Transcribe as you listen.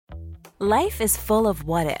Life is full of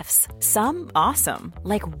what-ifs. Some awesome,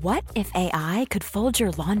 like what if AI could fold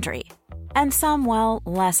your laundry? And some, well,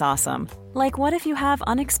 less awesome, like what if you have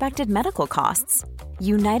unexpected medical costs?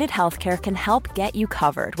 United Healthcare can help get you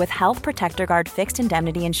covered with Health Protector Guard fixed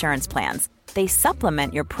indemnity insurance plans. They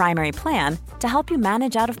supplement your primary plan to help you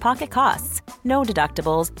manage out-of-pocket costs. No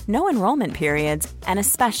deductibles, no enrollment periods, and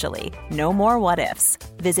especially no more what-ifs.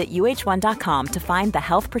 Visit uh1.com to find the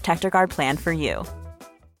Health Protector Guard plan for you.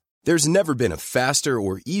 There's never been a faster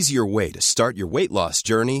or easier way to start your weight loss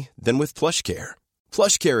journey than with PlushCare.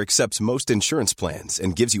 PlushCare accepts most insurance plans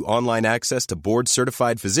and gives you online access to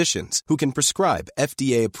board-certified physicians who can prescribe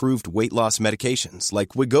FDA-approved weight loss medications like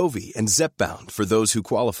Wegovy and Zepbound for those who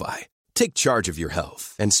qualify. Take charge of your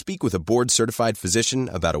health and speak with a board-certified physician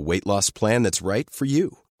about a weight loss plan that's right for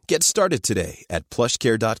you. Get started today at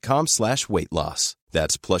plushcare.com/weight loss.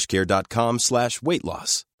 That's plushcare.com/weight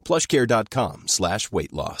loss.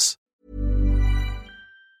 plushcare.com/weight loss.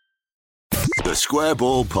 The Square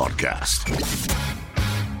Ball Podcast.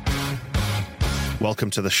 Welcome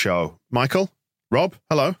to the show. Michael, Rob,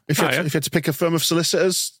 hello. If you had to pick a firm of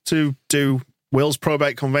solicitors to do wills,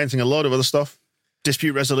 probate, conveyancing, a load of other stuff,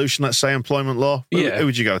 dispute resolution, let's say employment law, who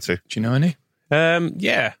would you go to? Do you know any?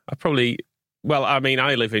 I probably,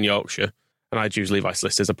 I live in Yorkshire and I'd use Levi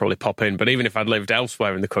Solicitors. I'd probably pop in. But even if I'd lived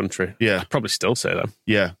elsewhere in the country, I'd probably still say them.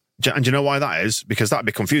 Yeah. And do you know why that is? Because that'd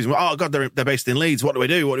be confusing. Oh, God, they're based in Leeds. What do we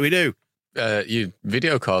do? You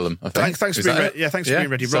video call them, I think. Thanks for being ready. Thanks for being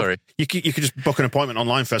ready, Rob. Sorry. You could just book an appointment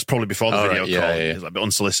online first, probably before the video call. Yeah. It's like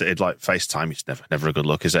unsolicited, like FaceTime. It's never a good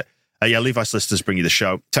look, is it? Levi Solicitors bring you the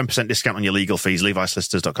show. 10% discount on your legal fees.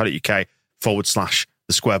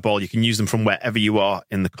 levisolicitors.co.uk/the square ball. You can use them from wherever you are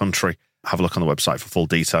in the country. Have a look on the website for full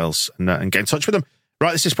details and get in touch with them.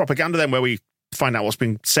 Right, this is Propaganda then, where we find out what's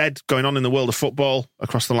been said, going on in the world of football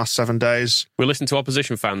across the last 7 days. We listen to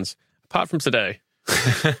opposition fans, apart from today.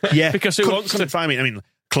 Yeah, because who wants to find me? I mean,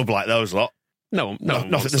 club like those lot. No,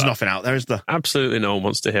 there's nothing out there, is there? Absolutely no one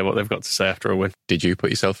wants to hear what they've got to say after a win. Did you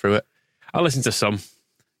put yourself through it? I listened to some.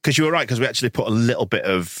 Because you were right, because we actually put a little bit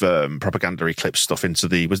of propaganda eclipse stuff into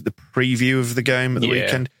the preview of the game at the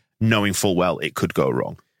weekend, knowing full well it could go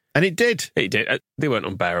wrong. And it did. It did. They weren't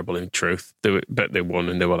unbearable in truth, but they won,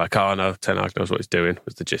 and they were like, oh no, Ten Hag knows what he's doing,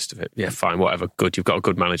 was the gist of it. Yeah, fine, whatever, good. You've got a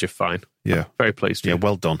good manager, fine. Yeah. I'm very pleased with you.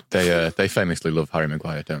 Well done. They famously love Harry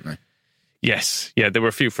Maguire, don't they? Yes. Yeah, there were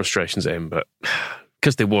a few frustrations at him, but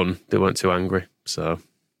because they won, they weren't too angry. So,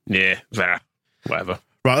 whatever.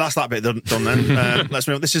 Right, that's that bit done then. Let's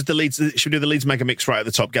move on. This is the Leeds. Should we do the Leeds mega mix right at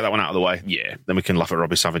the top? Get that one out of the way. Yeah. Then we can laugh at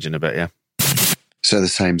Robbie Savage in a bit, yeah. So the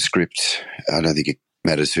same script. I don't think it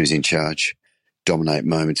matters who's in charge. Dominate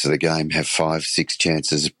moments of the game, have 5-6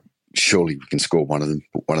 chances. Surely we can score one of them,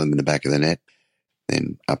 put one of them in the back of the net.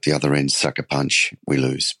 Then up the other end, sucker punch, we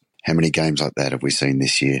lose. How many games like that have we seen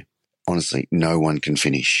this year? Honestly, no one can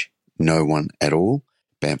finish. No one at all.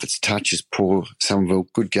 Bamford's touch is poor. Somerville,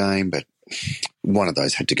 good game, but one of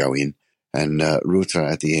those had to go in. And Ruta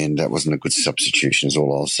at the end, that wasn't a good substitution is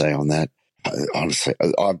all I'll say on that. Honestly,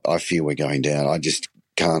 I fear we're going down. I just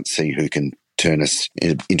can't see who can turn us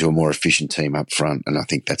into a more efficient team up front, and I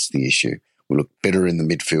think that's the issue. We look better in the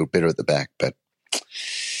midfield, better at the back, but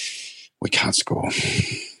we can't score.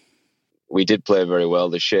 We did play very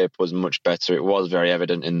well. The shape was much better. It was very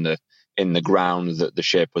evident in the ground that the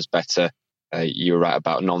shape was better. You were right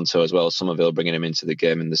about Nonto as well. Somerville bringing him into the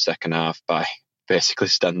game in the second half by basically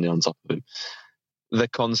standing on top of him. The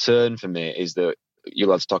concern for me is that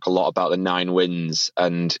you'll have to talk a lot about the 9 wins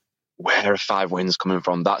and where are 5 wins coming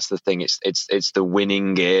from? That's the thing. It's the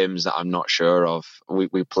winning games that I'm not sure of.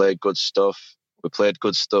 We played good stuff. We played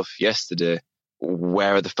good stuff yesterday.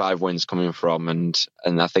 Where are the 5 wins coming from? And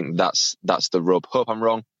I think that's the rub. Hope I'm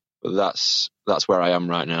wrong, but that's where I am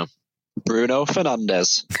right now. Bruno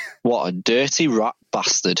Fernandes. What a dirty rat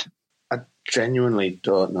bastard. I genuinely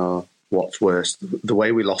don't know what's worse, the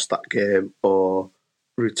way we lost that game or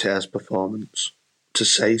Ruter's performance. To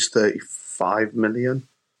say he's 35 million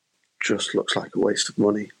just looks like a waste of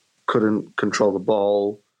money. Couldn't control the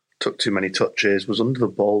ball, took too many touches, was under the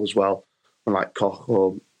ball as well. And like Koch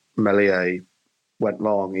or Meslier went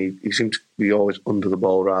long, he seemed to be always under the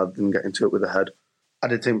ball rather than getting to it with the head. I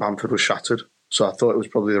did think Bamford was shattered, so I thought it was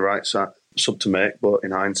probably the right sub to make, but in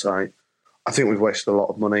hindsight, I think we've wasted a lot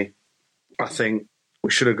of money. I think we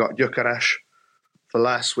should have got Gyökeres for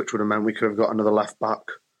less, which would have meant we could have got another left back.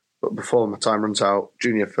 But before my time runs out,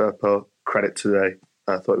 Junior Firpo, credit today.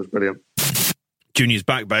 I thought it was brilliant. Junior's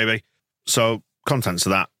back, baby. So, contents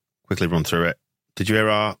of that, quickly run through it. Did you hear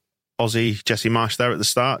our Aussie Jesse Marsh there at the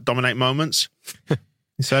start? Dominate moments.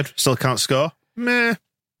 He said, still can't score? Meh.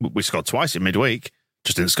 We scored twice in midweek.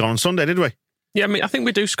 Just didn't score on Sunday, did we? Yeah, I mean, I think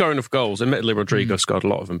we do score enough goals. Admittedly, Rodrigo scored a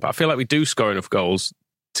lot of them, but I feel like we do score enough goals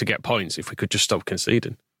to get points if we could just stop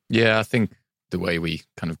conceding. Yeah, I think the way we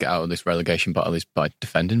kind of get out of this relegation battle is by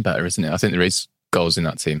defending better, isn't it? I think there is goals in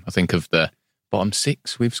that team. I think of the bottom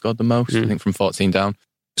 6, we've scored the most, I think from 14 down.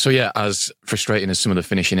 So yeah, as frustrating as some of the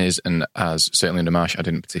finishing is, and as certainly under Marsch, I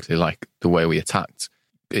didn't particularly like the way we attacked.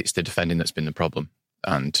 It's the defending that's been the problem.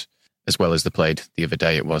 And as well as the played the other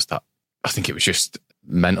day, it was that, I think it was just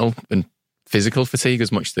mental and physical fatigue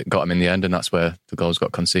as much that got him in the end, and that's where the goals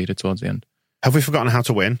got conceded towards the end. Have we forgotten how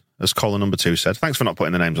to win, as caller number 2 said? Thanks for not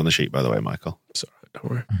putting the names on the sheet, by the way, Michael. It's all right,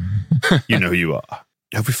 don't worry. You know who you are.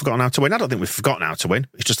 Have we forgotten how to win? I don't think we've forgotten how to win.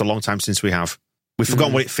 It's just a long time since we have. We've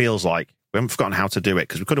forgotten what it feels like. We haven't forgotten how to do it,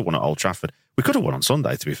 because we could have won at Old Trafford. We could have won on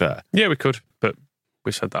Sunday, to be fair. Yeah, we could, but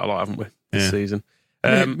we've said that a lot, haven't we, this season?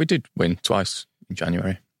 We did win twice in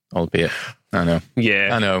January, albeit. I know.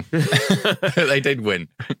 Yeah. I know. They did win.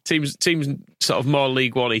 Teams sort of more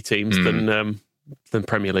League One-y teams than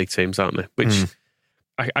Premier League teams, aren't they? Which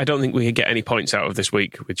I don't think we could get any points out of this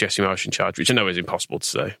week with Jesse Marsch in charge, which I know is impossible to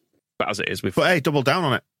say. But as it is, But hey, double down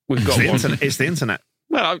on it. We've got one. It's the internet.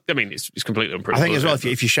 Well, I mean, it's completely unprovable. I think as well,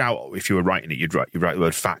 if you shout, if you were writing it, you'd write the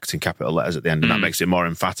word fact in capital letters at the end, and that makes it more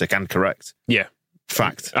emphatic and correct. Yeah.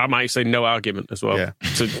 Fact. I might say no argument as well. Yeah.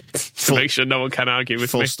 To make sure no one can argue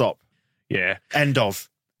with me. Full stop. Yeah. End of.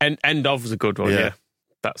 End of is a good one, yeah.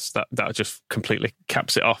 That just completely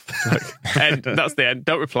caps it off. End. That's the end.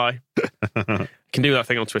 Don't reply. You can do that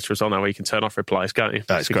thing on Twitter as well now where you can turn off replies, can't you?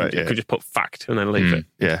 That's great. You could just put fact and then leave it.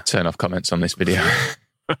 Yeah. Turn off comments on this video.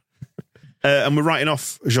 And we're writing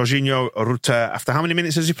off Jorginho Rutter after how many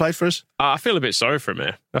minutes has he played for us? I feel a bit sorry for him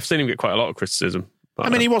here. I've seen him get quite a lot of criticism. I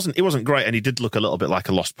mean, he wasn't great, and he did look a little bit like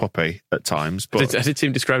a lost puppy at times. But did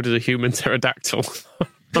seem described as a human pterodactyl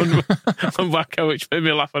on Wacko, which made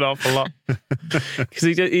me laugh an awful lot because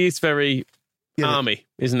he's very army,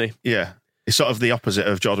 isn't he? Yeah, he's sort of the opposite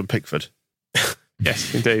of Jordan Pickford.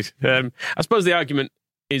 Yes, indeed. I suppose the argument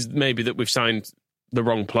is maybe that we've signed the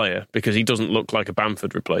wrong player because he doesn't look like a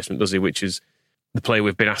Bamford replacement, does he? Which is the player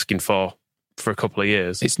we've been asking for a couple of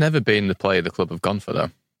years. It's never been the player the club have gone for, though.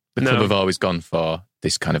 The club have always gone for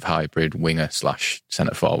this kind of hybrid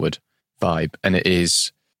winger/centre-forward vibe. And it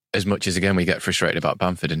is, as much as, again, we get frustrated about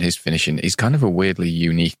Bamford and his finishing, he's kind of a weirdly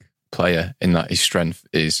unique player in that his strength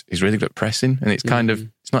is really good at pressing. And it's kind of,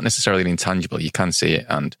 it's not necessarily intangible. You can see it,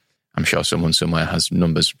 and I'm sure someone somewhere has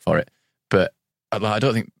numbers for it. But I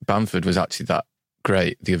don't think Bamford was actually that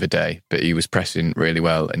great the other day, but he was pressing really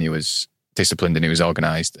well and he was disciplined and he was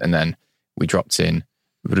organised. And then we dropped in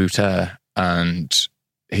Rutter, and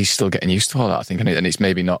he's still getting used to all that, I think, and it's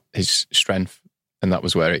maybe not his strength. And that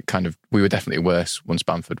was where it kind of, we were definitely worse once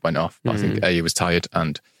Bamford went off. But I think he was tired,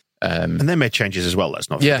 and they made changes as well. Let's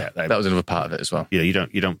not forget. Yeah, that was another part of it as well. You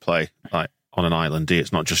don't play like on an island, do you?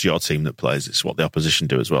 It's not just your team that plays; it's what the opposition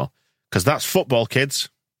do as well. Because that's football, kids.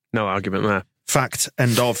 No argument there. Fact.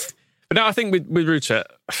 End of. But no, I think with Rutter,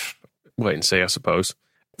 wait and see, I suppose.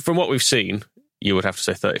 From what we've seen, you would have to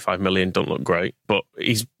say 35 million don't look great, but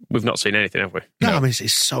we've not seen anything, have we? No, I mean,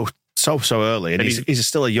 it's so early, and he's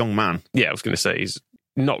still a young man. Yeah, I was going to say, he's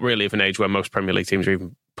not really of an age where most Premier League teams are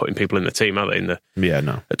even putting people in the team, are they?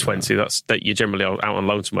 At 20, that's that you're generally out on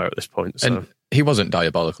loan somewhere at this point. So. And he wasn't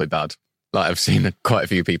diabolically bad. Like, I've seen quite a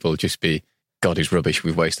few people just be, God, he's rubbish,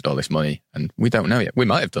 we've wasted all this money, and we don't know yet. We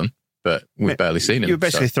might have done, but we've barely seen him. You're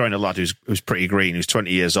basically throwing a lad who's pretty green, who's 20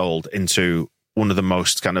 years old, into one of the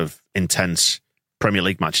most kind of intense Premier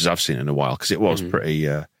League matches I've seen in a while, because it was pretty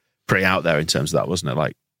out there in terms of that, wasn't it?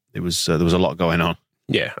 Like, it was there was a lot going on.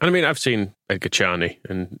 Yeah, and I mean, I've seen Edgar Charney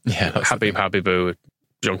and Habib Habibou,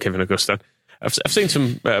 John Kevin Augustin. I've seen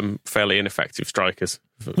some fairly ineffective strikers.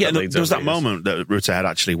 Yeah, there was that moment that Rutter had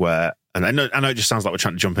actually where, and I know it just sounds like we're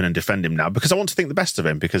trying to jump in and defend him now, because I want to think the best of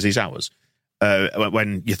him, because he's ours.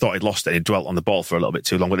 When you thought he'd lost it, he dwelt on the ball for a little bit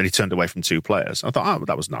too long, but then he turned away from two players. I thought,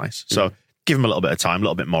 that was nice. So give him a little bit of time, a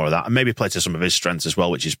little bit more of that, and maybe play to some of his strengths as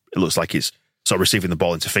well, which is, it looks like he's sort of receiving the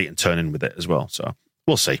ball into feet and turning with it as well. So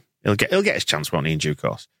we'll see. He'll get his chance, won't he, in due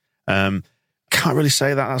course. Can't really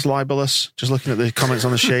say that's libelous. Just looking at the comments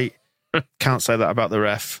on the sheet, can't say that about the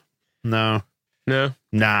ref. No, I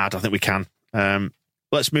don't think we can.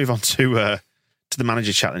 Let's move on to the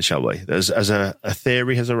manager chat then, shall we? As a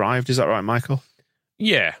theory has arrived. Is that right, Michael?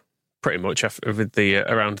 Yeah, pretty much. With the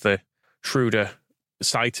around the Schroeder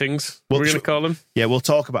sightings, we're going to call them. Yeah, we'll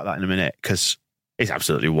talk about that in a minute, because it's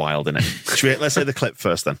absolutely wild, isn't it? Let's say the clip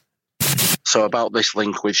first then. So about this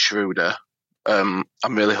link with Schroeder, I'm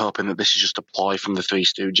really hoping that this is just a ploy from the Three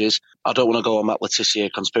Stooges. I don't want to go on Matt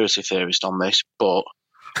Letizia conspiracy theorist on this, but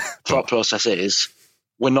thought process is,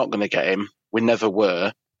 we're not going to get him. We never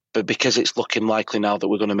were. But because it's looking likely now that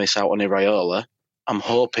we're going to miss out on Iraola, I'm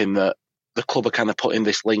hoping that the club are kind of putting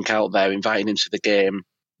this link out there, inviting him to the game,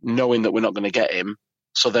 knowing that we're not going to get him.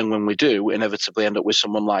 So then when we do, we inevitably end up with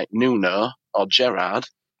someone like Nuno or Gerrard.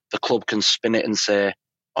 The club can spin it and say,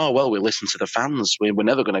 oh, well, we listened to the fans. We're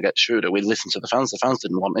never going to get Schroeder. We listened to the fans. The fans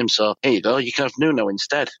didn't want him. So here you go. You can have Nuno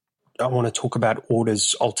instead. I want to talk about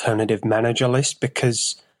Orta's alternative manager list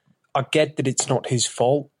because I get that it's not his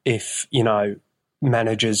fault if,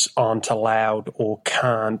 managers aren't allowed or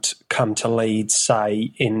can't come to Leeds,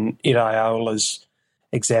 say, in Iraola's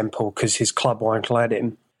example, because his club won't let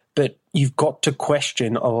him. But you've got to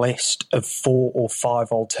question a list of 4 or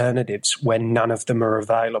 5 alternatives when none of them are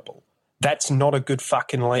available. That's not a good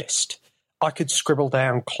fucking list. I could scribble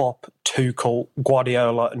down Klopp, Tuchel,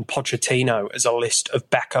 Guardiola and Pochettino as a list of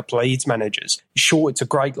backup Leeds managers. Sure, it's a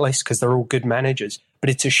great list because they're all good managers,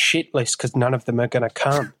 but it's a shit list because none of them are going to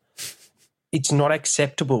come. It's not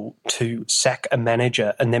acceptable to sack a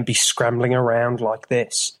manager and then be scrambling around like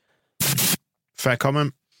this. Fair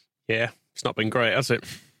comment. Yeah, it's not been great, has it?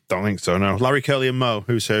 Don't think so, no. Larry, Curly and Mo,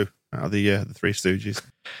 who's who out of the Three Stooges?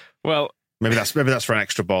 Well, maybe that's for an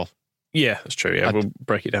extra ball. Yeah, that's true. Yeah, we'll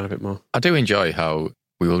break it down a bit more. I do enjoy how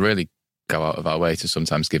we will really go out of our way to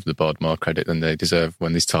sometimes give the board more credit than they deserve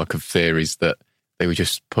when there's talk of theories that they were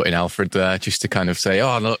just putting Alfred there just to kind of say,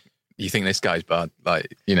 oh, look, you think this guy's bad.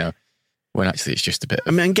 When actually it's just a bit of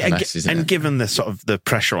a mess, isn't it? Given the sort of the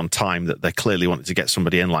pressure on time that they clearly wanted to get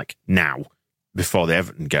somebody in like now before the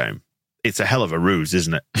Everton game, it's a hell of a ruse,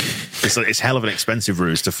 isn't it? It's a hell of an expensive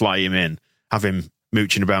ruse to fly him in, have him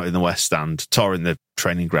mooching about in the West Stand, touring the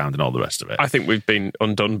training ground and all the rest of it. I think we've been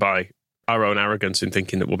undone by our own arrogance in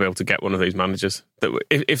thinking that we'll be able to get one of these managers. That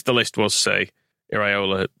if the list was, say,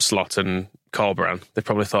 Iraola, Slot and Corberán, they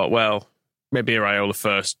probably thought, well, maybe Iraola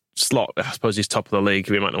first. Slot, I suppose he's top of the league.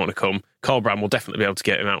 We might not want to come. Corberán will definitely be able to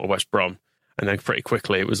get him out of West Brom. And then pretty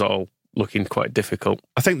quickly it was all looking quite difficult.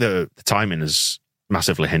 I think the timing has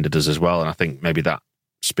massively hindered us as well. And I think maybe that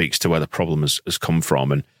speaks to where the problem has come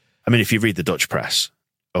from. And I mean, if you read the Dutch press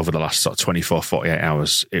over the last sort of 24, 48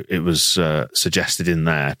 hours, it was suggested in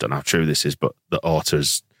there, don't know how true this is, but that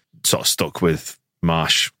Orta's sort of stuck with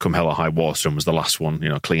Marsh come hell or high water and was the last one,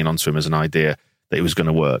 clinging onto him as an idea that it was going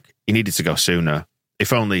to work. He needed to go sooner,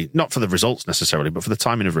 if only, not for the results necessarily, but for the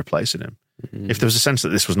timing of replacing him. Mm-hmm. If there was a sense that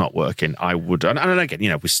this was not working, I would, and again,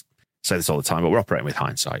 we say this all the time, but we're operating with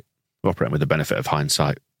hindsight. We're operating with the benefit of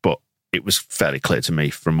hindsight. But it was fairly clear to me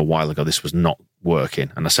from a while ago this was not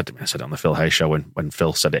working. And I said it on the Phil Hay show when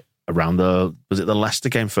Phil said it around was it the Leicester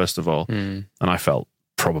game first of all? And I felt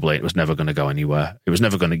probably it was never going to go anywhere. It was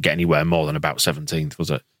never going to get anywhere more than about 17th, was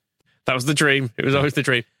it? That was the dream. It was always the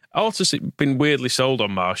dream. Orta's been weirdly sold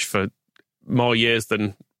on Marsh for more years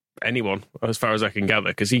than anyone, as far as I can gather,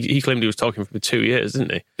 because he claimed he was talking for 2 years,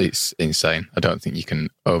 didn't he? It's insane. I don't think you can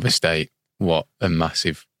overstate what a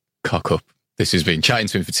massive cock-up this has been. Chatting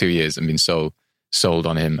to him for 2 years and been so sold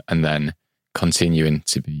on him, and then continuing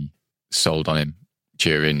to be sold on him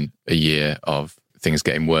during a year of things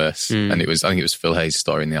getting worse. And I think it was Phil Hayes'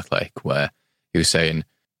 story in The Athletic where he was saying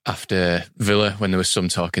after Villa, when there was some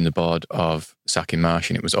talk in the board of sacking Marsh,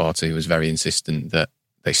 and it was Orta who was very insistent that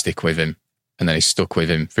they stick with him, and then he stuck with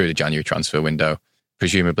him through the January transfer window,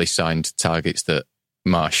 presumably signed targets that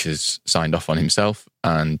Marsh has signed off on himself,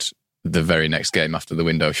 and the very next game after the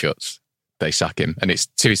window shuts, they sack him. And it's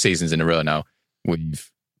 2 seasons in a row now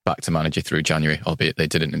we've backed a manager through January, albeit they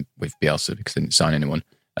didn't with Bielsa because they didn't sign anyone.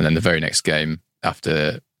 And then the very next game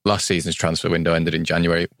after last season's transfer window ended in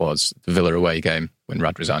January was the Villa away game when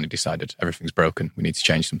Radrizzani decided everything's broken, we need to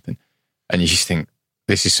change something. And you just think,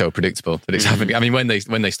 this is so predictable that it's happening. I mean, when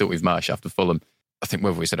they stuck with Marsh after Fulham, I think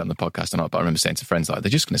whether we said it on the podcast or not, but I remember saying to friends, like, they're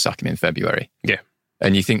just going to sack him in February. Yeah.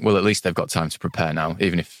 And you think, well, at least they've got time to prepare now,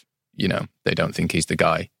 even if, they don't think he's the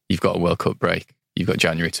guy. You've got a World Cup break. You've got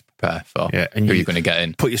January to prepare for and who you're going to get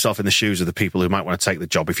in. Put yourself in the shoes of the people who might want to take the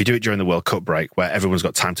job. If you do it during the World Cup break, where everyone's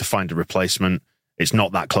got time to find a replacement, it's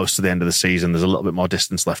not that close to the end of the season, there's a little bit more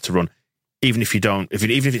distance left to run. Even if you don't, even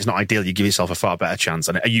if it's not ideal, you give yourself a far better chance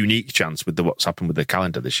and a unique chance with what's happened with the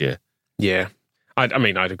calendar this year. Yeah. I'd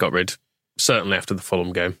have got rid, certainly after the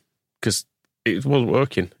Fulham game, because it wasn't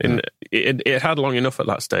working. And it had long enough at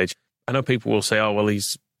that stage. I know people will say, oh, well,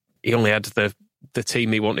 he only had the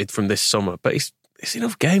team he wanted from this summer, but it's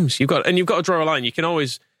enough games. You've got to draw a line. You can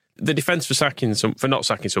always, the defence for not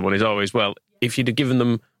sacking someone is always, well, if you'd have given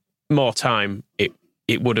them more time, it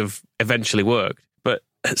would have eventually worked. But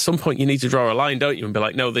at some point you need to draw a line, don't you? And be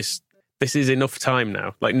like, no, this is enough time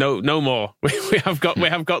now. Like, no more. We have got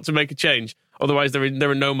to make a change. Otherwise there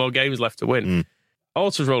are no more games left to win.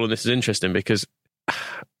 Orta's role in this is interesting because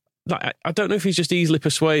like, I don't know if he's just easily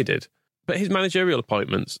persuaded, but his managerial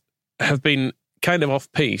appointments have been kind of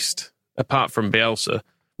off-piste, apart from Bielsa,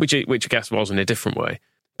 which I guess was in a different way.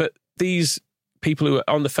 But these people who are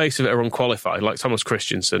on the face of it are unqualified, like Thomas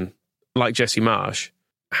Christensen, like Jesse Marsch,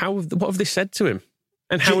 what have they said to him?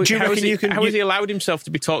 And how has he allowed himself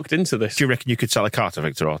to be talked into this? Do you reckon you could sell a car to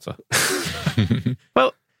Victor Orta?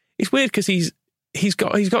 Well, it's weird because he's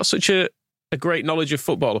got such a great knowledge of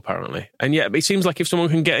football, apparently. And yet it seems like if someone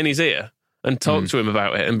can get in his ear and talk to him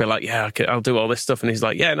about it and be like, yeah, I'll do all this stuff. And he's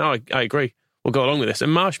like, yeah, no, I agree. We'll go along with this.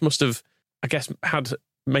 And Marsch must have, I guess, had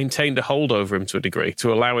maintained a hold over him to a degree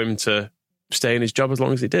to allow him to stay in his job as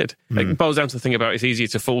long as he did. It boils down to the thing about it's easier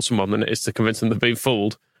to fool someone than it is to convince them they've been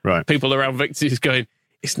fooled. Right. People around Victor is going,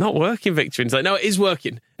 it's not working, Victor. And it's like, no, it is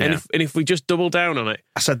working. Yeah. And if we just double down on it.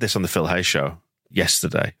 I said this on the Phil Hayes show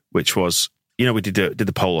yesterday, which was, we did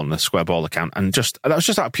the poll on the Square Ball account, and that was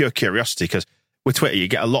just out of pure curiosity, because with Twitter you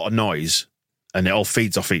get a lot of noise and it all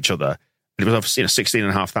feeds off each other. And it was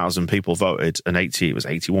 16,500 people voted, and it was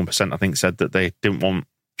 81%, I think, said that they didn't want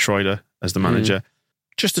Schroeder as the manager,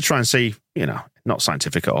 just to try and see, not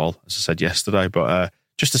scientific at all, as I said yesterday, but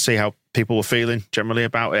just to see how people were feeling generally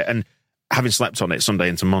about it. And having slept on it Sunday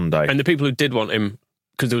into Monday. And the people who did want him,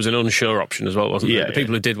 because there was an unsure option as well, wasn't there? The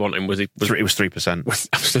people who did want him, it was 3%. Was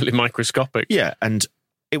absolutely microscopic. Yeah, and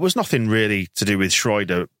it was nothing really to do with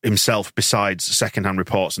Schroeder himself besides second-hand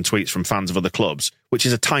reports and tweets from fans of other clubs, which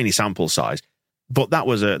is a tiny sample size. But that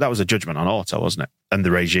was a judgment on Orta, wasn't it? And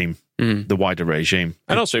the regime, the wider regime.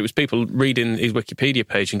 And also it was people reading his Wikipedia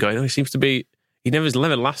page and going, he seems to be... He never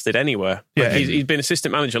lasted anywhere. Yeah, he's been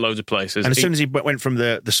assistant manager loads of places. And as soon as he went from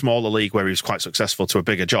the smaller league where he was quite successful to a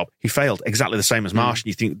bigger job, he failed exactly the same as Marsch. And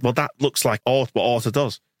you think, well, that looks like what Orta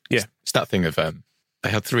does. Yeah. It's that thing of, they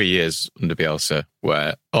had 3 years under Bielsa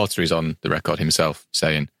where Orta is on the record himself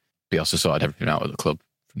saying Bielsa sorted everything out at the club,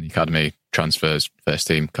 from the academy, transfers, first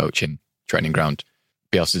team, coaching, training ground.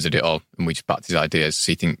 Bielsa did it all, and we just backed his ideas.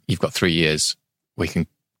 So you think, you've got 3 years, we can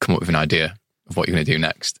come up with an idea of what you're going to do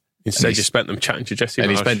next. Instead, you spent them chatting to Jesse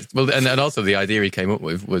Marsch. And also the idea he came up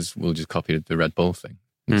with was, we'll just copy the Red Bull thing.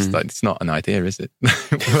 It's not an idea, is it?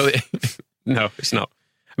 No, it's not.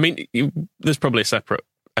 I mean, there's probably a separate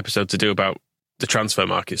episode to do about the transfer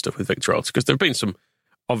market stuff with Victor Orta, because there have been some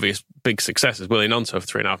obvious big successes. Willie Gnonto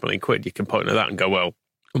for £3.5 million. You can point at that and go, well,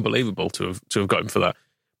 unbelievable to have got him for that.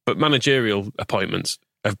 But managerial appointments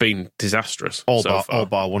have been disastrous. All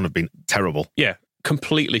bar one have been terrible. Yeah,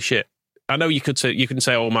 completely shit. I know you can say,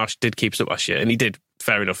 Marsch did keep us up last year, and he did,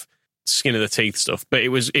 fair enough, skin of the teeth stuff. But it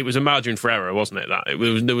was a margin for error, wasn't it?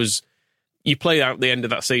 That you play out the end of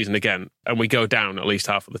that season again, and we go down at least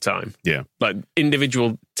half of the time. Yeah, like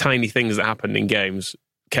individual tiny things that happened in games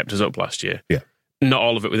kept us up last year. Yeah, not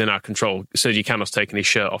all of it within our control. Sergi Canos taking his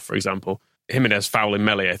shirt off, for example. Jimenez fouling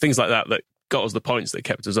Meslier, things like that got us the points that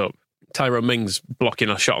kept us up. Tyrone Mings blocking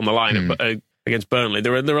a shot on the line against Burnley.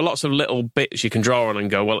 There are lots of little bits you can draw on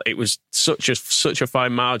and go, well, it was such a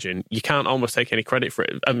fine margin. You can't almost take any credit for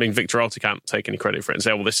it. I mean, Victor Orta can't take any credit for it and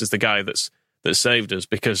say, well, this is the guy that saved us,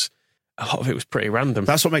 because a lot of it was pretty random.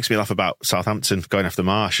 That's what makes me laugh about Southampton going after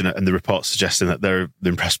Marsch and the reports suggesting that they're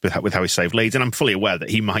impressed with how he saved Leeds. And I'm fully aware that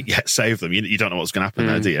he might yet save them. You don't know what's going to happen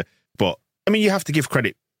there, do you? But, I mean, you have to give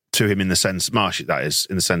credit to him in the sense, Marsch, that is,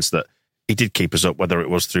 in the sense that he did keep us up, whether it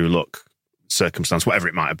was through luck, circumstance, whatever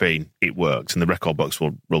it might have been, it worked, and the record books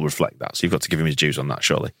will reflect that. So you've got to give him his dues on that,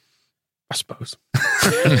 surely. I suppose.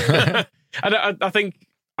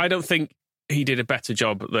 I don't think he did a better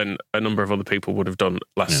job than a number of other people would have done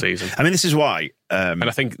last season. I mean, this is why, and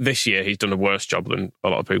I think this year he's done a worse job than a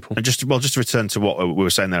lot of people. And just to return to what we were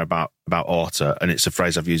saying there about Orta, and it's a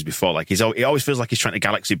phrase I've used before. Like he always feels like he's trying to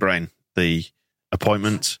galaxy brain the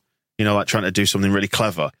appointment. Like trying to do something really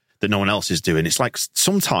clever that no one else is doing. It's like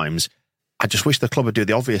sometimes I just wish the club would do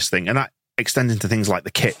the obvious thing, and that extends into things like the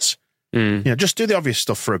kits. Just do the obvious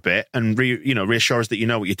stuff for a bit and reassure us that you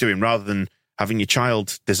know what you're doing, rather than having your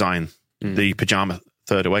child design the pyjama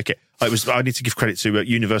third away kit. I need to give credit to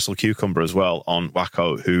Universal Cucumber as well on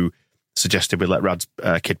Wacko, who suggested we let Rad's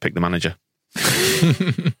kid pick the manager.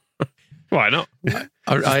 Why not?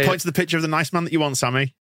 Point to the picture of the nice man that you want,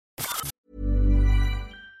 Sammy.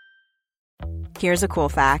 Here's a cool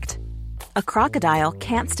fact. A crocodile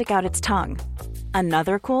can't stick out its tongue.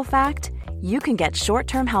 Another cool fact, you can get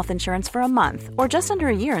short-term health insurance for a month or just under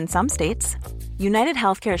a year in some states. United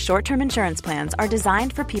Healthcare short-term insurance plans are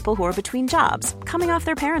designed for people who are between jobs, coming off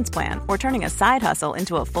their parents' plan, or turning a side hustle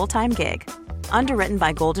into a full-time gig. Underwritten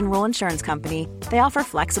by Golden Rule Insurance Company, they offer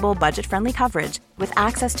flexible, budget-friendly coverage with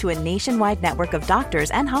access to a nationwide network of doctors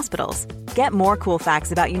and hospitals. Get more cool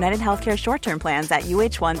facts about United Healthcare short-term plans at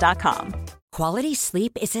uh1.com. Quality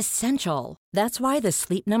sleep is essential. That's why the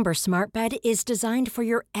Sleep Number Smart Bed is designed for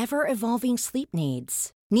your ever-evolving sleep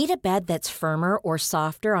needs. Need a bed that's firmer or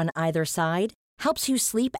softer on either side? Helps you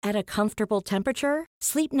sleep at a comfortable temperature?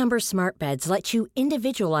 Sleep Number Smart Beds let you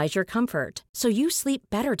individualize your comfort, so you sleep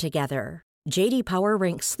better together. J.D. Power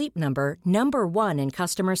ranks Sleep Number number 1 in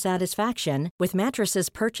customer satisfaction with mattresses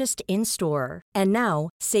purchased in-store. And now,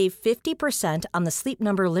 save 50% on the Sleep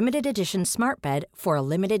Number Limited Edition Smart Bed for a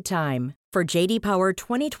limited time. For J.D. Power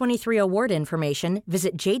 2023 award information,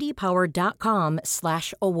 visit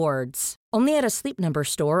jdpower.com/awards. Only at a Sleep Number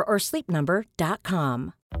store or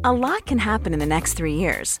sleepnumber.com. A lot can happen in the next 3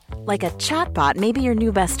 years. Like a chatbot may be your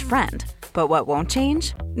new best friend. But what won't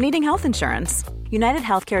change? Needing health insurance. United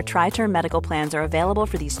Healthcare Tri-Term Medical Plans are available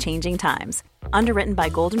for these changing times. Underwritten by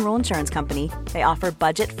Golden Rule Insurance Company, they offer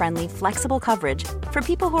budget-friendly, flexible coverage for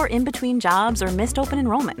people who are in between jobs or missed open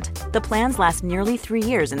enrollment. The plans last nearly 3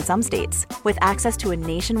 years in some states, with access to a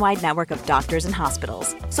nationwide network of doctors and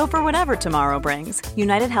hospitals. So for whatever tomorrow brings,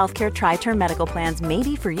 United Healthcare Tri-Term Medical Plans may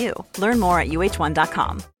be for you. Learn more at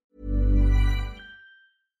uh1.com.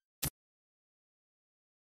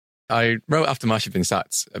 I wrote after Marsh had been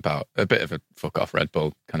sacked about a bit of a fuck off Red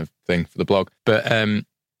Bull kind of thing for the blog. But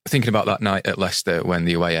thinking about that night at Leicester when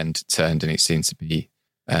the away end turned and it seemed to be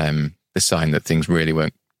the sign that things really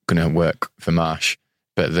weren't going to work for Marsh.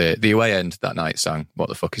 But the away end that night sang, "What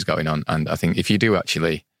the fuck is going on?" And I think if you do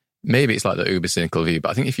actually, maybe it's like the uber cynical view,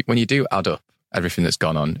 but I think when you do add up everything that's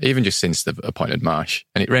gone on, even just since they've appointed Marsh,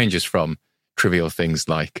 and it ranges from trivial things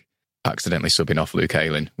like accidentally subbing off Luke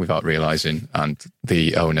Ayling without realising, and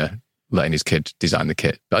the owner letting his kid design the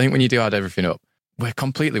kit. But I think when you do add everything up, we're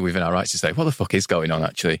completely within our rights to say, what the fuck is going on,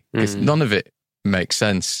 actually? Because none of it makes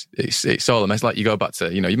sense. It's all a mess. Like you go back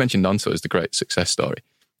to, you mentioned Gnonto as the great success story.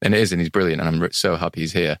 And it is, and he's brilliant, and I'm so happy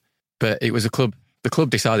he's here. But it was the club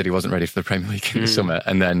decided he wasn't ready for the Premier League in the summer.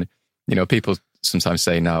 And then, people sometimes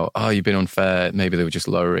say now, oh, you've been unfair. Maybe they were just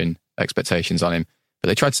lowering expectations on him. But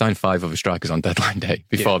they tried to sign 5 other strikers on deadline day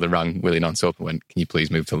before they rang Willie Gnonto up and went, can you please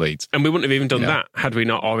move to Leeds? And we wouldn't have even done that had we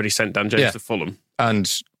not already sent Dan James to Fulham.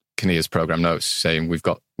 And Kinnear's programme notes saying we've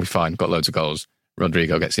got loads of goals.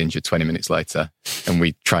 Rodrigo gets injured 20 minutes later and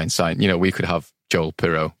we try and sign, we could have Joel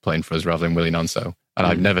Pirro playing for us rather than Willie Gnonto. And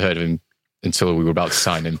I've never heard of him until we were about to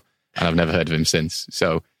sign him, and I've never heard of him since.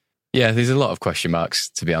 So, yeah, there's a lot of question marks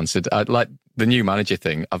to be answered. I'd like the new manager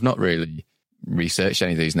thing. I've not really researched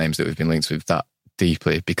any of these names that we've been linked with that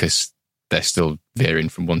deeply because they're still veering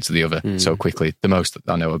from one to the other so quickly. The most that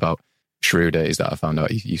I know about Schroeder is that I found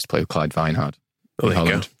out he used to play with Clyde Vinehard in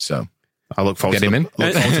Holland. So I look forward to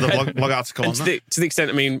the blog article on that. To the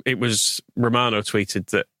extent, it was Romano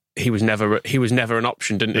tweeted that he was never an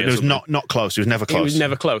option, didn't he? It was not close. He was never close. He was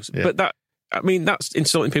never close. Yeah. But that's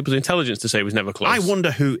insulting people's intelligence to say he was never close. I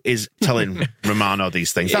wonder who is telling Romano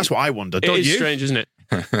these things. That's what I wonder. Don't you? It is strange, isn't it?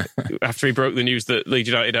 After he broke the news that Leeds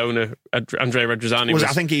United owner Andrea Radrizzani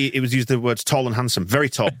I think he was used the words tall and handsome, very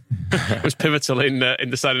tall. was pivotal in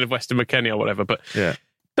the signing of Weston McKennie or whatever. But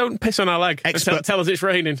don't piss on our leg. Tell us it's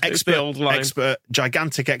raining. It's the old line.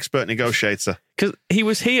 Gigantic expert negotiator. Because he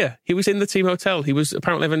was here. He was in the team hotel. He was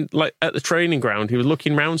apparently even at the training ground. He was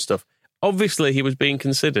looking round stuff. Obviously, he was being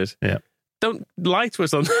considered. Yeah. Don't lie to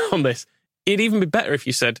us on this. It'd even be better if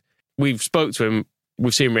you said, we've spoke to him,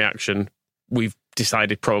 we've seen reaction, we've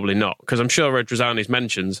decided probably not. Because I'm sure Radrizzani's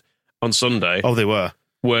mentions on Sunday... Oh, they were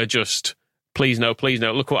just, please no.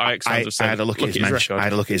 Look what Ajax fans have said. I had a look at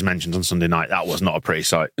his mentions on Sunday night. That was not a pretty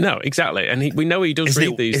sight. No, exactly. And we know he does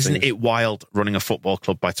read these things. Isn't it wild running a football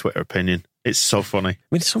club by Twitter opinion? It's so funny.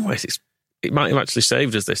 In some ways, it might have actually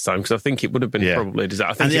saved us this time because I think it would have been probably a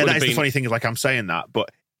disaster. That is the funny thing. I'm saying that, but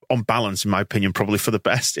on balance, in my opinion, probably for the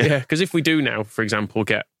best. Yeah, because if we do now, for example,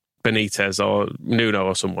 get Benitez or Nuno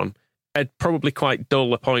or someone, a probably quite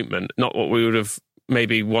dull appointment, not what we would have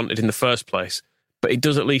maybe wanted in the first place, but it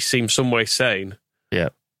does at least seem some way sane. Yeah.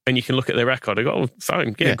 And you can look at their record and go, oh,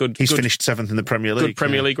 fine, good. He's finished 7th in the Premier League. Good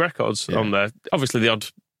Premier League records on there. Obviously the odd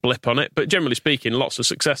blip on it, but generally speaking, lots of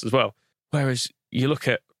success as well. Whereas you look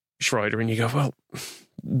at Schroeder and you go, well,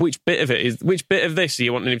 which bit of this are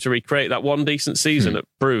you wanting him to recreate? That one decent season at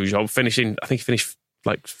Bruges, or finishing, I think he finished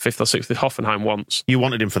like 5th or 6th with Hoffenheim once. You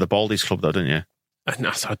wanted him for the Baldies club though, didn't you? And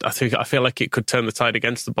I feel like it could turn the tide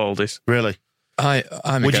against the Baldies. Really?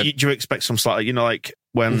 Do you expect some slight, like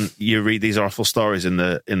when you read these awful stories in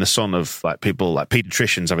the Sun of like people like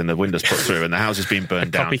paediatricians having their windows put through and the houses being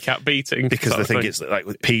burned down, copycat beating because they think it's like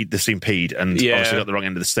they've seen peed and obviously got the wrong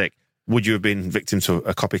end of the stick. Would you have been victim to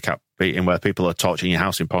a copycat beating where people are torching your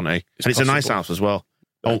house in Ponty? It's a nice house as well.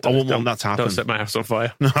 I wouldn't want that to happen. Don't set my house on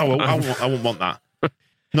fire. No, I wouldn't want that.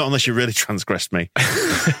 Not unless you really transgressed me.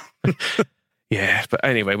 Yeah, but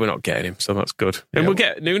anyway, we're not getting him, so that's good. And we'll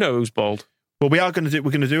get Nuno, who's bald. Well, we're going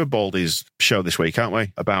to do a Baldies show this week, aren't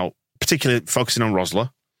we? About particularly focusing on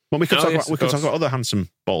Rosler. Well, we could talk about other handsome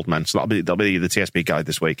bald men. So that'll be the TSB guide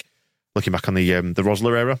this week. Looking back on the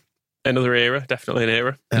Rosler era. Another era, definitely an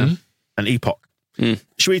era. An epoch.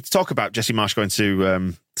 Should we talk about Jesse Marsch going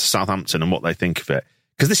to Southampton and what they think of it?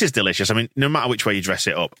 Because this is delicious. I mean, no matter which way you dress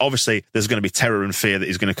it up, obviously there's going to be terror and fear that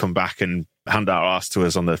he's going to come back and hand out arse to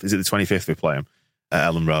us on is it the 25th we play him at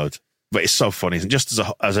Ellen Road? But it's so funny. Just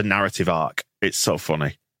as a narrative arc, it's so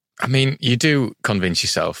funny. I mean, you do convince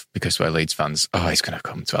yourself, because we're Leeds fans, he's going to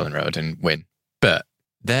come to Ellen Road and win. But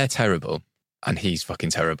they're terrible, and he's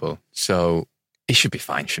fucking terrible. So it should be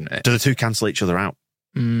fine, shouldn't it? Do the two cancel each other out?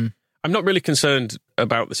 I'm not really concerned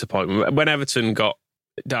about this appointment. When Everton got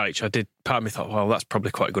Dyche, part of me thought, well, that's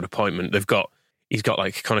probably quite a good appointment. He's got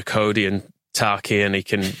like kind of Cody and Tarky, and he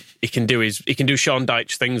can do Sean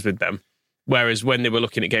Dyche things with them. Whereas when they were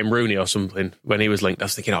looking at getting Rooney or something, when he was linked, I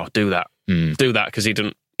was thinking, do that, because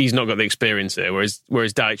he's not got the experience here. Whereas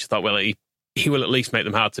Dyche, I thought, well, he will at least make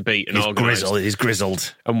them hard to beat and organised. He's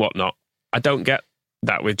grizzled and whatnot. I don't get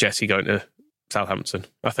that with Jesse going to Southampton.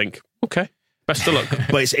 I think, okay, best of luck.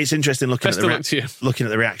 But it's interesting looking at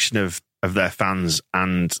the reaction of their fans,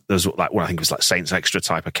 and there's I think it was like Saints Extra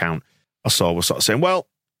type account I saw was sort of saying, well,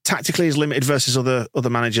 tactically he's limited versus other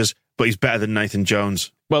managers, but he's better than Nathan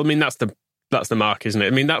Jones. Well, I mean, that's the mark, isn't it?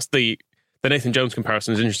 I mean, that's the Nathan Jones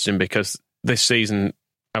comparison is interesting because this season,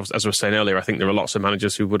 as I was saying earlier, I think there are lots of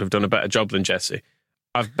managers who would have done a better job than Jesse.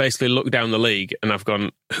 I've basically looked down the league and I've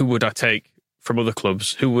gone, who would I take from other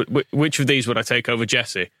clubs? Which of these would I take over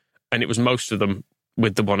Jesse? And it was most of them,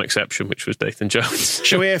 with the one exception, which was Nathan Jones.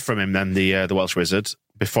 Shall we hear from him then, the Welsh Wizard,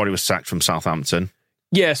 before he was sacked from Southampton?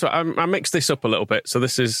 Yeah, so I mixed this up a little bit. So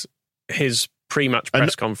this is his pre-match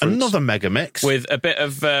press conference. Another mega mix with a bit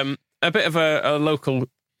of a local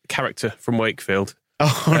character from Wakefield.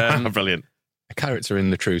 Oh, brilliant! A character in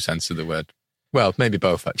the true sense of the word. Well, maybe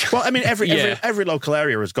both, actually. Well, I mean, every local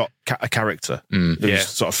area has got a character who's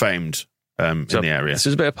sort of famed in the area. This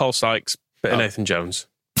is a bit of Paul Sykes, bit of Nathan Jones.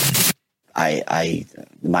 The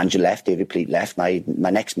manager left, David Pleat left. My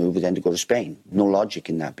next move was then to go to Spain. No logic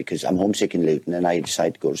in that because I'm homesick in Luton and I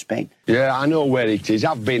decided to go to Spain. Yeah, I know where it is.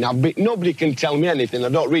 I've been. Nobody can tell me anything. I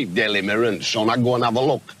don't read Daily Mirror and so on. I go and have a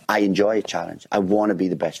look. I enjoy a challenge. I want to be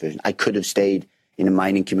the best version. I could have stayed in a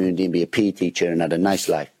mining community and be a PE teacher and had a nice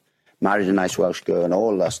life. Married a nice Welsh girl and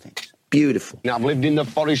all those things. Beautiful. I've lived in the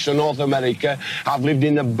forests of North America. I've lived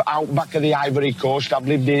in the outback of the Ivory Coast. I've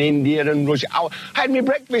lived in India and Russia. I had my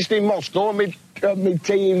breakfast in Moscow and my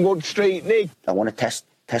tea in Wood Street, Nick. I want to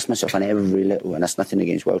test myself on every little, and that's nothing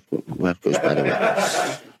against Welsh girls, by the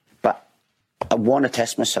way. But I want to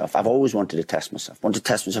test myself. I've always wanted to test myself. I want to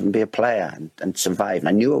test myself and be a player and survive. And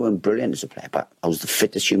I knew I wasn't brilliant as a player, but I was the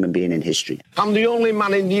fittest human being in history. I'm the only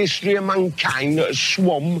man in the history of mankind that has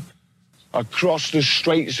swum across the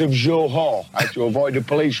Straits of Johor. I had to avoid a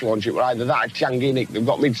police launch. It was either that or Changi. They've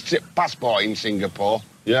got me passport in Singapore.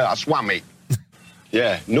 Yeah, I swam it.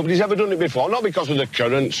 Yeah, nobody's ever done it before. Not because of the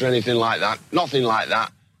currents or anything like that. Nothing like that.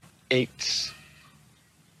 It's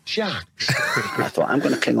sharks. I thought, I'm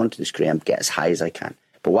going to cling on to this career and get as high as I can.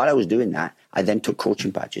 But while I was doing that, I then took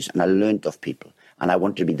coaching badges and I learned off people. And I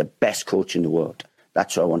wanted to be the best coach in the world.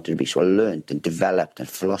 That's what I wanted to be. So I learned and developed and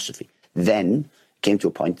philosophy. Then came to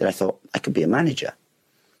a point that I thought I could be a manager.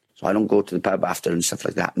 So I don't go to the pub after and stuff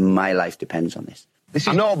like that. My life depends on this.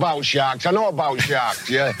 I know about sharks,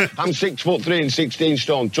 yeah. I'm 6'3" and 16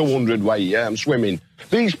 stone, 200 weight, yeah, I'm swimming.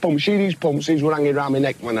 These pumps were hanging around my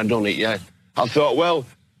neck when I done it, yeah. I thought, well,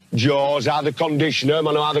 Jaws, how the conditioner, I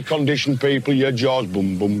know how the condition people, yeah, Jaws,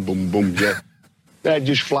 boom, boom, boom, boom, yeah. They're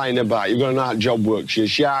just flying about. You've got to know how job works, yeah.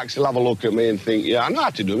 Sharks will have a look at me and think, yeah, I know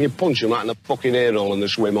how to do them. You punch them right in the fucking ear hole and they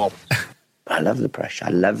swim off. I love the pressure. I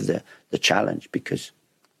love the challenge because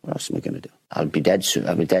what else am I going to do? I'll be dead soon.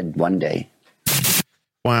 I'll be dead one day.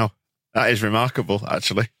 Wow. That is remarkable,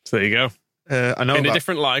 actually. So there you go. I know in a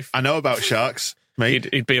different life. I know about sharks,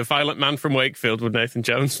 mate. He'd be a violent man from Wakefield with Nathan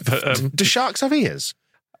Jones. But do sharks have ears?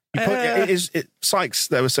 Sykes,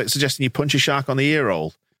 they were suggesting you punch a shark on the ear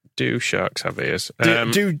hole. Do sharks have ears?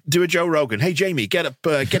 Do a Joe Rogan. Hey, Jamie, get a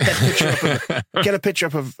picture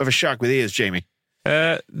up of a shark with ears, Jamie.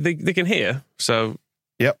 They can hear, so...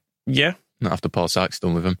 Yep. Yeah. Not after Paul Sykes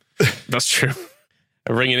done with them. That's true.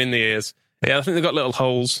 Ringing in the ears. Yeah, I think they've got little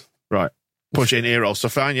holes. Right. Punch it in ear hole. So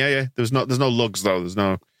fine, yeah. There's no lugs, though. There's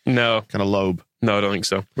no kind of lobe. No, I don't think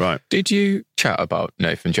so. Right. Did you chat about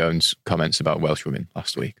Nathan Jones' comments about Welsh women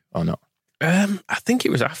last week or not? I think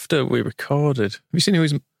it was after we recorded. Have you seen who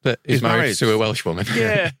he's married to a Welsh woman?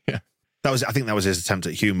 Yeah. Yeah. I think that was his attempt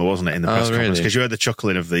at humour, wasn't it, in the press conference? Because you heard the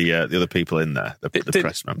chuckling of the other people in there, the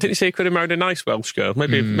press members. Didn't he say he could have married a nice Welsh girl?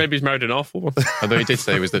 Maybe he's married an awful one. Although he did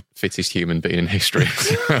say he was the fittest human being in history.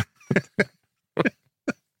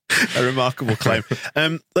 A remarkable claim.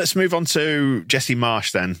 Let's move on to Jesse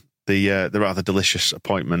Marsch then, the rather delicious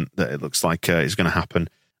appointment that it looks like is going to happen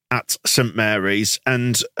at St Mary's.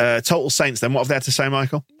 And Total Saints then, what have they had to say,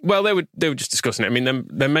 Michael? Well, they were just discussing it. I mean,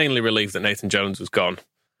 they're mainly relieved that Nathan Jones was gone.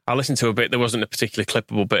 I listened to a bit. There wasn't a particularly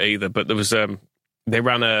clippable bit either, but there was they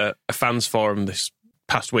ran a fans forum this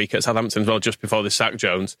past week at Southampton as well, just before they sacked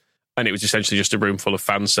Jones. And it was essentially just a room full of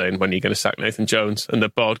fans saying, when are you going to sack Nathan Jones? And the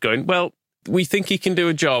board going, well, we think he can do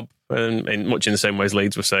a job. And much in the same way as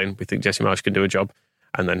Leeds were saying, we think Jesse Marsch can do a job.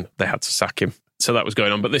 And then they had to sack him. So that was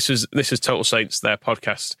going on. But this is Total Saints, their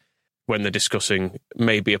podcast, when they're discussing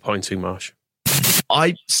maybe appointing Marsch.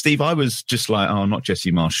 Steve, I was just like, oh, not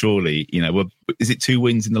Jesse Marsch, surely. Is it 2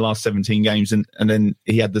 wins in the last 17 games? And then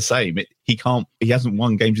he had the same. He hasn't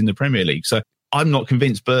won games in the Premier League. So I'm not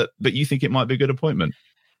convinced, but you think it might be a good appointment?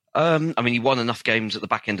 I mean, he won enough games at the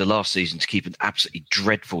back end of last season to keep an absolutely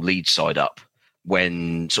dreadful Leeds side up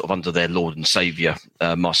when sort of under their Lord and Saviour,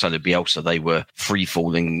 Marcelo Bielsa, they were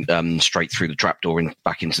free-falling straight through the trapdoor and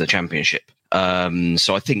back into the Championship.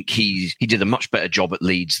 So I think he did a much better job at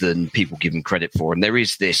Leeds than people give him credit for. And there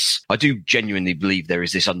is this, I do genuinely believe there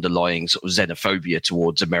is this underlying sort of xenophobia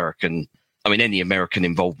towards any American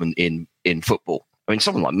involvement in football. I mean,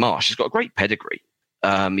 someone like Marsch has got a great pedigree.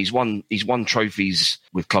 He's won trophies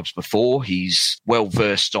with clubs before. He's well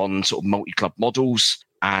versed on sort of multi-club models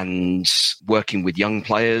and working with young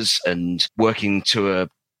players and working to a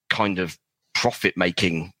kind of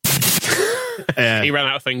profit-making. He ran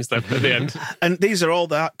out of things though at the end. And these are all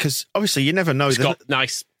that because obviously you never know. He's got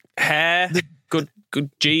nice hair, good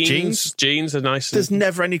jeans. Jeans are nice. There's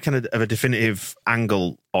never any kind of a definitive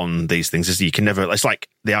angle on these things. Is you can never. It's like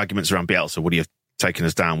the arguments around Bielsa. Would he have taken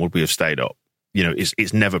us down? Would we have stayed up?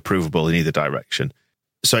 It's never provable in either direction.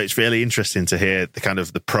 So it's really interesting to hear the kind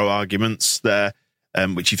of the pro arguments there,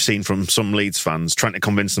 which you've seen from some Leeds fans trying to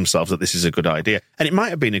convince themselves that this is a good idea. And it might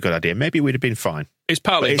have been a good idea. Maybe we'd have been fine. It's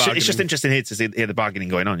partly bargaining. It's just interesting here to hear the bargaining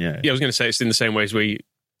going on, yeah. Yeah, I was going to say it's in the same way as we,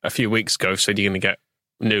 a few weeks ago, said you're going to get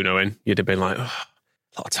Nuno in. You'd have been like, a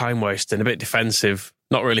lot of time wasting, a bit defensive.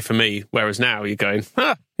 Not really for me. Whereas now you're going,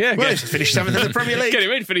 he's finished 7th in the Premier League. Get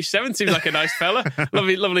him in, finished 7th. Seems like a nice fella.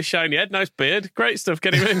 Lovely shiny head, nice beard. Great stuff,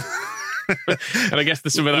 get him in. And I guess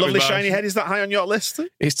there's some of that. Lovely shiny head, is that high on your list?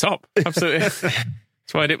 He's top, absolutely.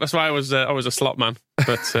 That's why I was a slot man.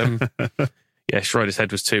 But Schroeder's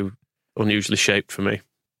head was too unusually shaped for me.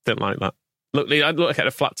 Didn't like that. I'd look at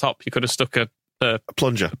a flat top. You could have stuck a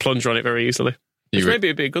plunger on it very easily. Which maybe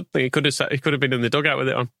it'd be a good thing. He could have been in the dugout with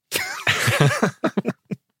it on.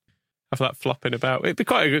 Have that flopping about. It'd be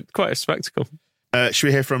quite a spectacle. Should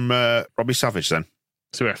we hear from Robbie Savage then?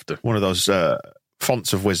 So we have to. One of those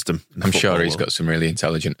fonts of wisdom. I'm sure he's got some really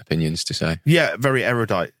intelligent opinions to say. Yeah, very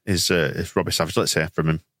erudite is Robbie Savage. Let's hear from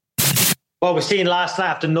him. Well, we've seen last night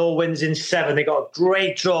after no wins in 7, they got a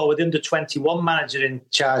great draw with the under-21 manager in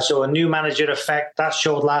charge. So a new manager effect, that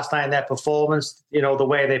showed last night in their performance, the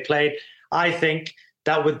way they played. I think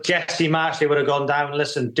that with Jesse Marsch, they would have gone down.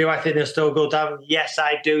 Listen, do I think they'll still go down? Yes,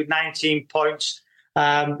 I do. 19 points.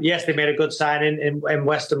 Yes, they made a good signing in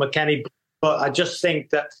Weston McKennie, but I just think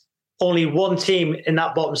that only one team in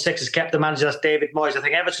that bottom 6 has kept the manager. That's David Moyes. I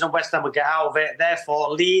think Everton and West Ham would get out of it. Therefore,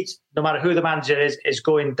 Leeds, no matter who the manager is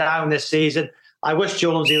going down this season. I wish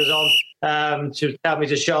Jonesy was on to tell me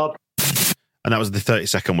to shut up. And that was the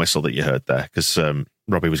 30-second whistle that you heard there, because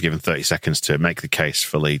Robbie was given 30 seconds to make the case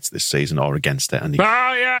for Leeds this season or against it. And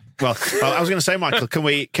yeah. Well, I was going to say, Michael,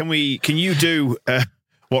 can you do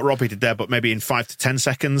what Robbie did there, but maybe in 5 to 10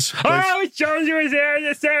 seconds, please? Oh, Jonesy was here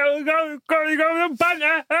to say, go with the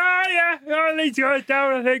banter. Leeds goes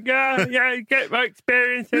down, I think. Get my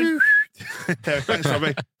experience in. Thanks,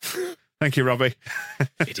 Robbie. Thank you, Robbie.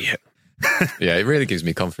 Idiot. Yeah, it really gives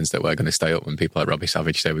me confidence that we're going to stay up when people like Robbie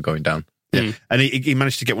Savage say we're going down. Yeah. And he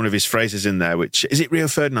managed to get one of his phrases in there, which, is it Rio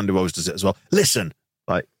Ferdinand who always does it as well? Listen,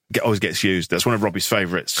 always gets used. That's one of Robbie's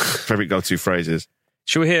favourite go-to phrases.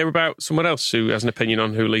 Should we hear about someone else who has an opinion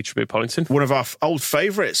on who Leeds should be appointing? One of our old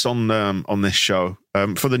favourites on this show.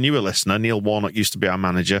 For the newer listener, Neil Warnock used to be our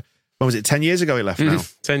manager. What was it, 10 years ago he left now?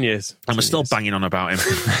 10 years. And we're still banging on about him.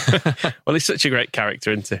 Well, he's such a great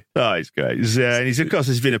character, isn't he? Oh, he's great. And of course,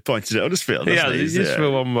 he's been appointed at Huddersfield. Yeah, just for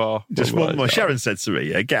one more. Just one more. Sharon said to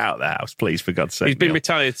me, get out of the house, please, for God's sake. He's been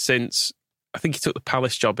retired since, I think he took the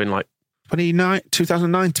Palace job in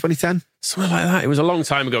 2009, 2010? Something like that. It was a long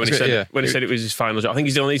time ago when he said yeah. he said it was his final job. I think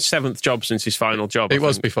he's on his 7th job since his final job. It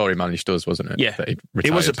was before he managed us, wasn't it? Yeah. That he'd It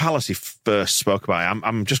retired. was at Palace he first spoke about it.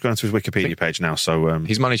 I'm just going through his Wikipedia page now. So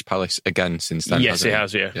He's managed Palace again since then. Yes, he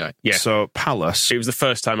has, yeah. So Palace... It was the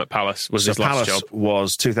first time at Palace was his Palace last job.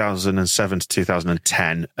 was 2007 to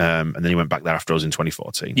 2010, and then he went back there after us in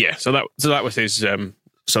 2014. Yeah, so that was his...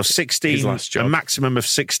 So 16, his last job. a maximum of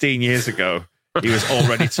 16 years ago, he was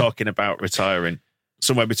already talking about retiring.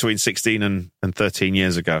 Somewhere between 16 and 13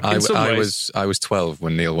 years ago. I was 12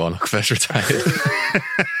 when Neil Warnock first retired.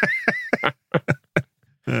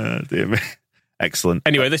 Dear me. Excellent.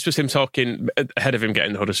 Anyway, this was him talking ahead of him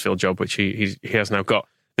getting the Huddersfield job, which he has now got.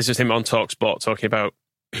 This is him on TalkSport talking about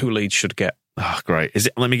who Leeds should get. Oh, great.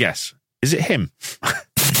 Let me guess. Is it him?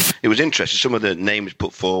 It was interesting. Some of the names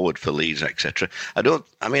put forward for Leeds, etc. I don't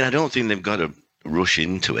think they've got to rush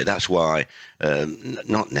into it. That's why,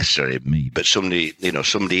 not necessarily me, but somebody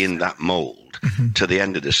in that mould to the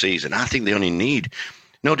end of the season. I think they only need,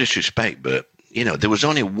 no disrespect, but there was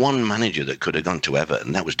only one manager that could have gone to Everton,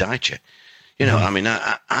 and that was Dyche.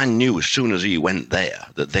 I knew as soon as he went there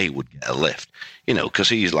that they would get a lift. Because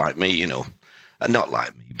he's like me. Not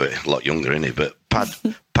like me, but a lot younger, isn't he? But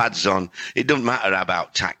pads on. It doesn't matter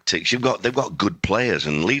about tactics. They've got good players,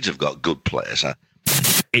 and Leeds have got good players.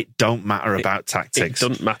 It don't matter about tactics. It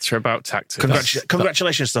doesn't matter about tactics.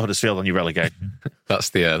 Congratulations to Huddersfield on your relegation. That's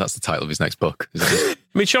the title of his next book. Isn't it?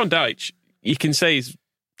 I mean, Sean Dyche, you can say his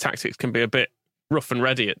tactics can be a bit rough and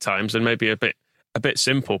ready at times, and maybe a bit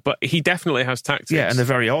simple, but he definitely has tactics. Yeah, and they're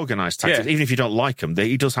very organised tactics. Yeah. Even if you don't like them,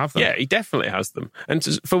 he does have them. Yeah, he definitely has them. And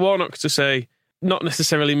for Warnock to say, not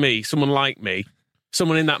necessarily me, someone like me,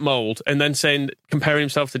 someone in that mould, and then comparing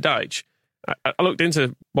himself to Dyche. I looked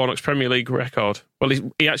into Warnock's Premier League record. Well,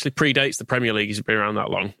 he actually predates the Premier League. He's been around that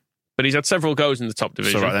long. But he's had several goes in the top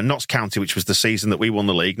division. So right then, Notts County, which was the season that we won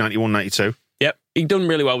the league, 91-92. Yep. He'd done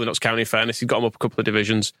really well with Notts County, in fairness. He got them up a couple of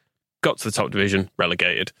divisions, got to the top division,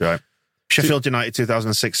 relegated. Right. Sheffield United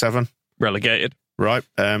 2006-07. Relegated. Right.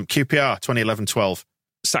 QPR 2011-12.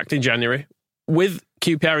 Sacked in January. With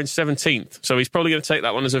QPR in 17th. So he's probably going to take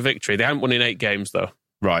that one as a victory. They haven't won in 8 games, though.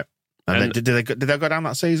 Right. And did they go down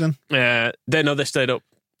that season? They stayed up.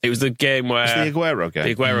 It was the game where... It's the Aguero game.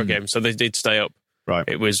 The Aguero game. So they did stay up. Right.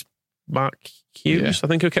 It was Mark Hughes, I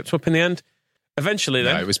think, who kept them up in the end. Eventually,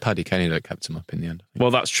 then... No, it was Paddy Kenny that kept him up in the end.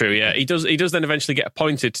 Well, that's true, yeah. He does then eventually get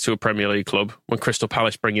appointed to a Premier League club when Crystal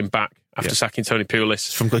Palace bring him back after sacking Tony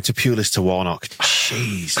Pulis. From going to Pulis to Warnock.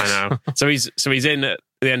 Jeez. I know. So he's in at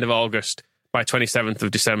the end of August. By 27th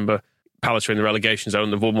of December, Palace are in the relegation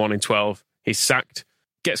zone. They've won 1 in 12. He's sacked.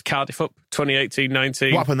 Gets Cardiff up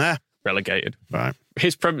 2018-19. What happened there? Relegated. Right.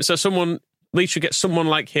 So Leeds should get someone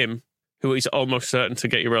like him who is almost certain to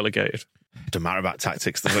get you relegated. Doesn't matter about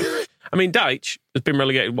tactics, does it? I mean, Dyche has been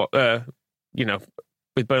relegated,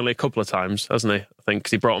 with Burnley a couple of times, hasn't he? I think,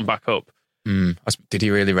 because he brought him back up. Did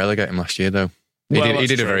he really relegate him last year, though? He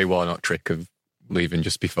did a very Warnock trick of leaving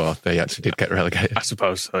just before they actually did get relegated. I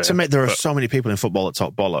suppose so, yeah. So, mate, there are so many people in football that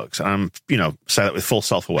talk bollocks, and say that with full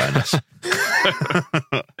self-awareness.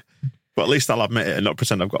 But at least I'll admit it and not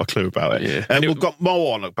pretend I've got a clue about it. Yeah. We've got more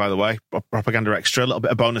Warnock, by the way, Propaganda Extra, a little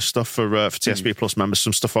bit of bonus stuff for TSB Plus members,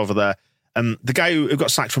 some stuff over there. And the guy who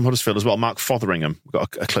got sacked from Huddersfield as well, Mark Fotheringham, we've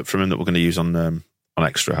got a clip from him that we're going to use on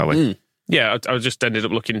Extra, how we? Yeah, I just ended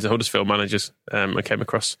up looking into Huddersfield managers and came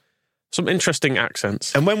across some interesting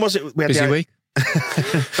accents. And when was it? We had Busy week?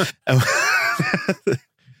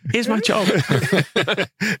 Here's my job.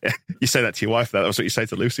 You say that to your wife, though. That's what you say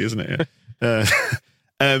to Lucy, isn't it? Yeah.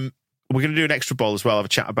 We're going to do an extra ball as well, have a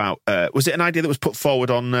chat about... was it an idea that was put forward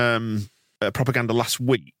on Propaganda last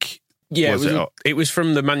week? Yeah, it was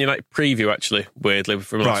from the Man United preview, actually, weirdly,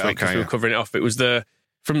 from last week, because we were covering it off. It was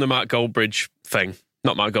from the Mark Goldbridge thing.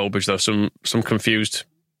 Not Mark Goldbridge, though, some confused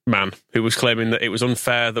man who was claiming that it was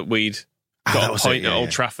unfair that we'd got a point at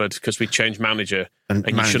Old Trafford because we changed manager and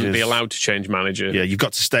you shouldn't be allowed to change manager. Yeah, you've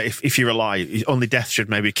got to stay. If you're alive, only death should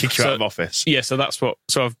maybe kick you out of office. Yeah, so that's what...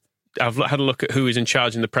 So I've had a look at who is in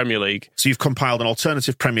charge in the Premier League. So you've compiled an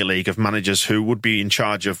alternative Premier League of managers who would be in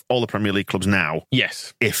charge of all the Premier League clubs now.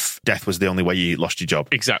 Yes. If death was the only way you lost your job.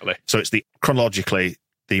 Exactly. So it's chronologically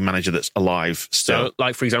the manager that's alive still. So,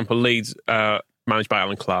 like, for example, Leeds managed by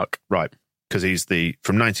Alan Clark. Right. Because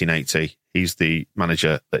from 1980, he's the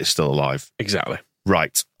manager that is still alive. Exactly.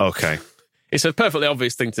 Right. Okay. It's a perfectly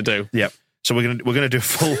obvious thing to do. Yep. So we're gonna do a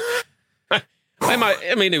full... who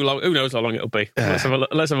knows how long it'll be. Let's have a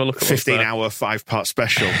look at 15-hour, 5-part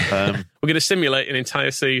special. We're going to simulate an entire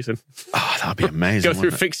season. Oh, that'd be amazing. Go through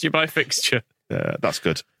fixture by fixture. That's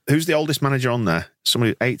good. Who's the oldest manager on there?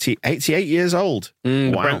 Somebody 88 years old.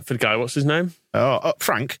 The Brentford guy, what's his name?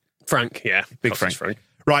 Frank. Frank, yeah. Big Frank.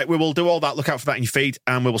 Right, we will do all that. Look out for that in your feed,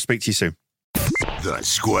 and we will speak to you soon. The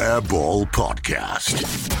Square Ball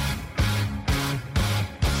Podcast.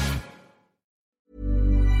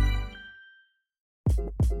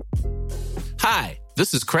 Hi,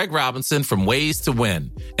 this is Craig Robinson from Ways to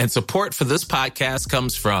Win, and support for this podcast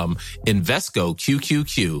comes from Invesco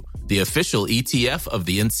QQQ, the official ETF of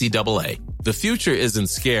the NCAA. The future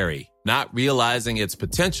isn't scary. Not realizing its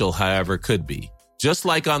potential, however, could be. Just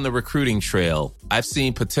like on the recruiting trail, I've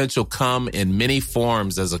seen potential come in many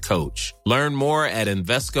forms as a coach. Learn more at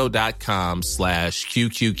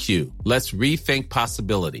Invesco.com/QQQ. Let's rethink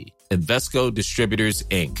possibility. Invesco Distributors,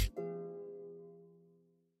 Inc.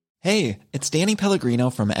 Hey, it's Danny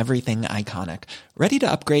Pellegrino from Everything Iconic. Ready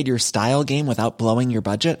to upgrade your style game without blowing your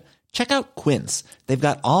budget? Check out Quince. They've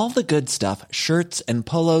got all the good stuff, shirts and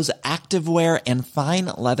polos, activewear, and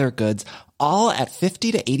fine leather goods, all at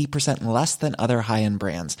 50 to 80% less than other high-end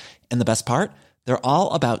brands. And the best part? They're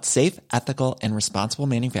all about safe, ethical, and responsible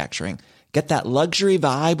manufacturing. Get that luxury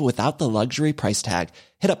vibe without the luxury price tag.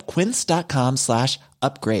 Hit up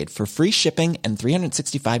quince.com/upgrade for free shipping and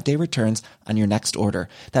 365-day returns on your next order.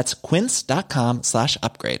 That's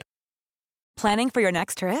quince.com/upgrade. Planning for your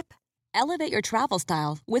next trip? Elevate your travel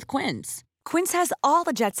style with Quince. Quince has all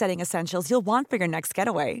the jet-setting essentials you'll want for your next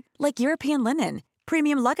getaway, like European linen,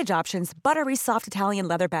 premium luggage options, buttery soft Italian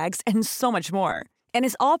leather bags, and so much more. And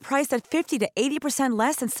is all priced at 50 to 80%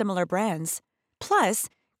 less than similar brands. Plus,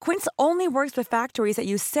 Quince only works with factories that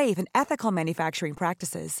use safe and ethical manufacturing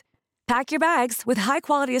practices. Pack your bags with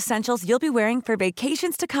high-quality essentials you'll be wearing for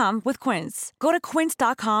vacations to come with Quince. Go to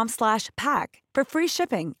quince.com/pack for free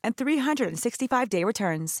shipping and 365-day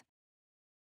returns.